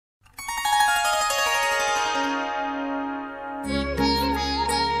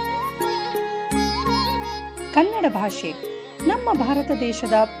ಕನ್ನಡ ಭಾಷೆ ನಮ್ಮ ಭಾರತ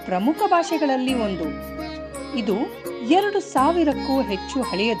ದೇಶದ ಪ್ರಮುಖ ಭಾಷೆಗಳಲ್ಲಿ ಒಂದು. ಇದು 2000ಕ್ಕೂ ಹೆಚ್ಚು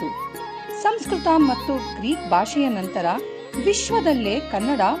ಹಳೆಯದು. ಸಂಸ್ಕೃತ ಮತ್ತು ಗ್ರೀಕ್ ಭಾಷೆಯ ನಂತರ ವಿಶ್ವದಲ್ಲೇ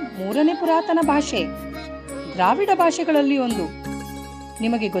ಕನ್ನಡ 3ನೇ ಪುರಾತನ ಭಾಷೆ. ದ್ರಾವಿಡ ಭಾಷೆಗಳಲ್ಲಿ ಒಂದು.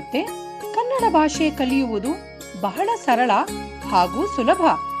 ನಿಮಗೆ ಗೊತ್ತೇ, ಕನ್ನಡ ಭಾಷೆ ಕಲಿಯುವುದು ಬಹಳ ಸರಳ ಹಾಗೂ ಸುಲಭ.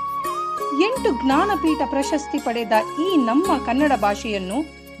 8 ಜ್ಞಾನಪೀಠ ಪ್ರಶಸ್ತಿ ಪಡೆದ ಈ ನಮ್ಮ ಕನ್ನಡ ಭಾಷೆಯನ್ನು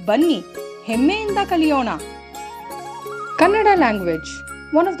ಬನ್ನಿ ಹೆಮ್ಮೆಯಿಂದ ಕಲಿಯೋಣ. Kannada language,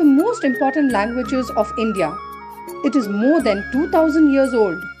 one of the most important languages of India. It is more than 2000 years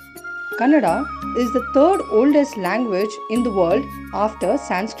old. Kannada is the third oldest language in the world after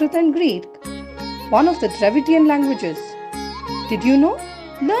Sanskrit and Greek, one of the Dravidian languages. Did you know?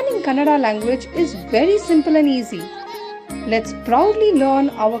 Learning Kannada language is very simple and easy. Let's proudly learn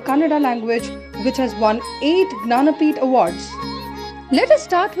our Kannada language, which has won 8 Gnanapith awards. Let us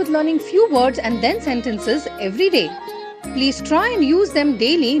start with learning few words and then sentences every day. Please try and use them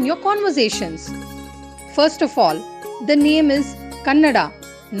daily in your conversations. First of all, the name is Kannada,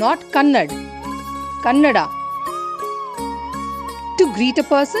 not Kannad. Kannada. To greet a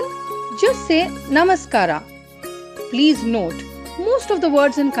person, just say Namaskara. Please note, most of the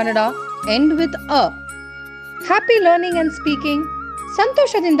words in Kannada end with a. Happy learning and speaking.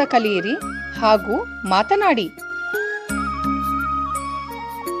 ಸಂತೋಷದಿಂದ ಕಲಿಯಿರಿ ಹಾಗೂ ಮಾತನಾಡಿ.